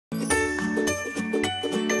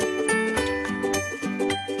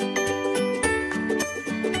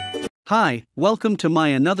Hi, welcome to my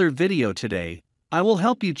another video today. I will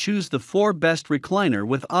help you choose the 4 best recliner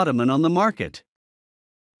with Ottoman on the market.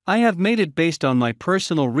 I have made it based on my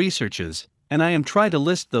personal researches, and I am trying to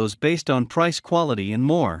list those based on price, quality and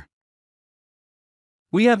more.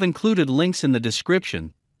 We have included links in the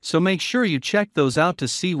description, so make sure you check those out to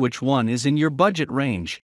see which one is in your budget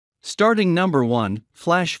range. Starting number 1,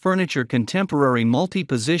 Flash Furniture Contemporary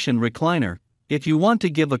Multi-Position Recliner. If you want to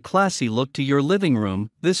give a classy look to your living room,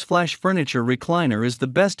 this Flash Furniture recliner is the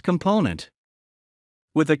best component.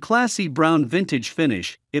 With a classy brown vintage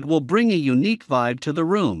finish, it will bring a unique vibe to the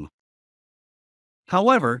room.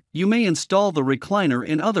 However, you may install the recliner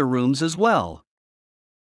in other rooms as well.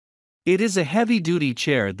 It is a heavy-duty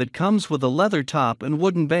chair that comes with a leather top and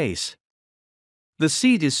wooden base. The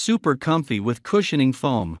seat is super comfy with cushioning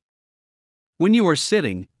foam. When you are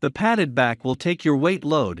sitting, the padded back will take your weight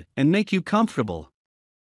load and make you comfortable.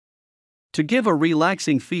 To give a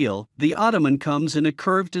relaxing feel, the Ottoman comes in a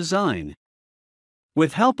curved design.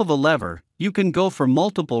 With help of a lever, you can go for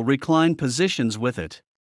multiple recline positions with it.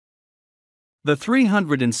 The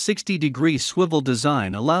 360-degree swivel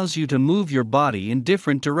design allows you to move your body in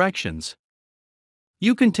different directions.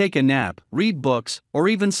 You can take a nap, read books, or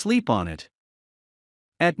even sleep on it.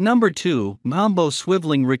 At number 2, Mambo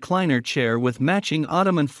Swiveling Recliner Chair with Matching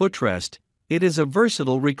Ottoman Footrest. It is a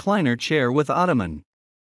versatile recliner chair with Ottoman.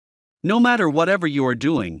 No matter whatever you are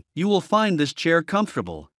doing, you will find this chair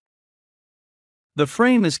comfortable. The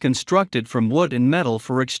frame is constructed from wood and metal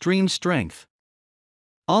for extreme strength.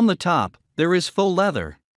 On the top, there is faux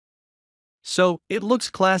leather. So, it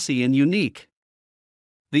looks classy and unique.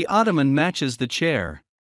 The Ottoman matches the chair.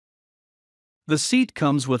 The seat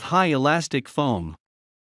comes with high elastic foam.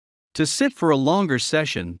 To sit for a longer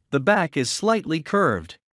session, the back is slightly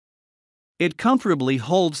curved. It comfortably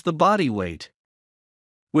holds the body weight.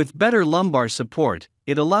 With better lumbar support,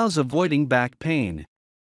 it allows avoiding back pain.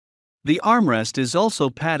 The armrest is also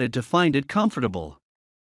padded to find it comfortable.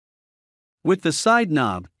 With the side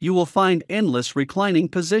knob, you will find endless reclining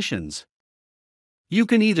positions. You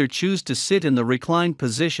can either choose to sit in the reclined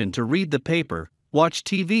position to read the paper, watch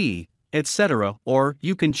TV, etc., or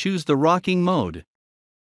you can choose the rocking mode.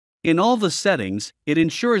 In all the settings, it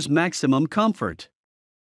ensures maximum comfort.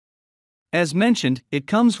 As mentioned, it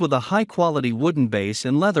comes with a high-quality wooden base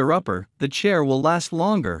and leather upper. The chair will last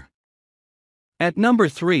longer. At number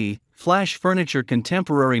 3, Flash Furniture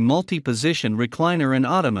Contemporary Multi-Position Recliner and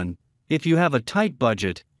Ottoman. If you have a tight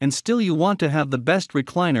budget, and still you want to have the best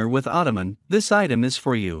recliner with Ottoman, this item is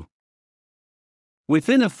for you.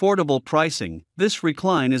 Within affordable pricing, this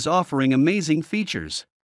recline is offering amazing features.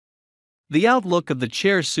 The outlook of the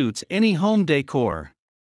chair suits any home decor.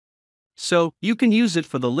 So, you can use it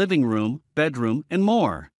for the living room, bedroom, and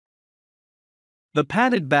more. The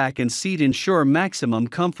padded back and seat ensure maximum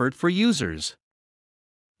comfort for users.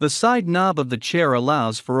 The side knob of the chair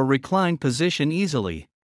allows for a reclined position easily.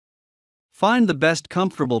 Find the best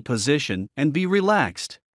comfortable position and be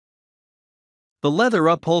relaxed. The leather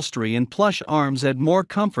upholstery and plush arms add more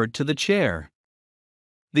comfort to the chair.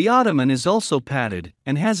 The Ottoman is also padded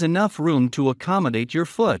and has enough room to accommodate your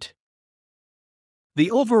foot. The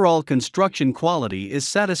overall construction quality is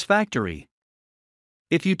satisfactory.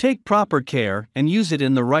 If you take proper care and use it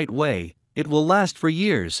in the right way, it will last for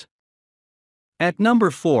years. At number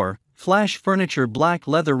 4, Flash Furniture Black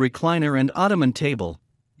Leather Recliner and Ottoman Table.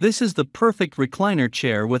 This is the perfect recliner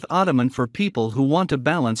chair with Ottoman for people who want a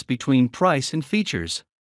balance between price and features.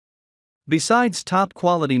 Besides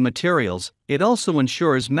top-quality materials, it also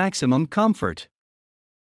ensures maximum comfort.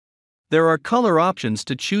 There are color options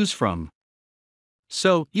to choose from,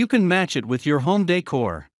 so you can match it with your home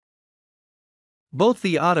decor. Both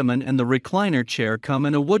the Ottoman and the recliner chair come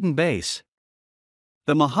in a wooden base.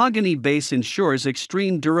 The mahogany base ensures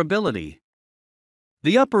extreme durability.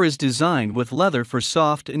 The upper is designed with leather for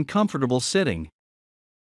soft and comfortable sitting.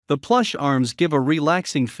 The plush arms give a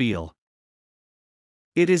relaxing feel.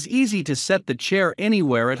 It is easy to set the chair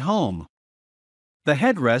anywhere at home. The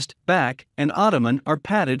headrest, back, and Ottoman are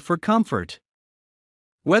padded for comfort.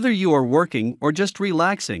 Whether you are working or just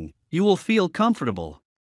relaxing, you will feel comfortable.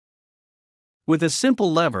 With a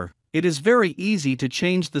simple lever, it is very easy to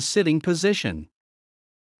change the sitting position.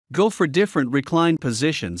 Go for different recline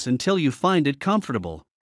positions until you find it comfortable.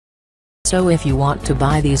 So if you want to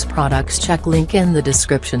buy these products, check link in the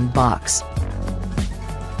description box.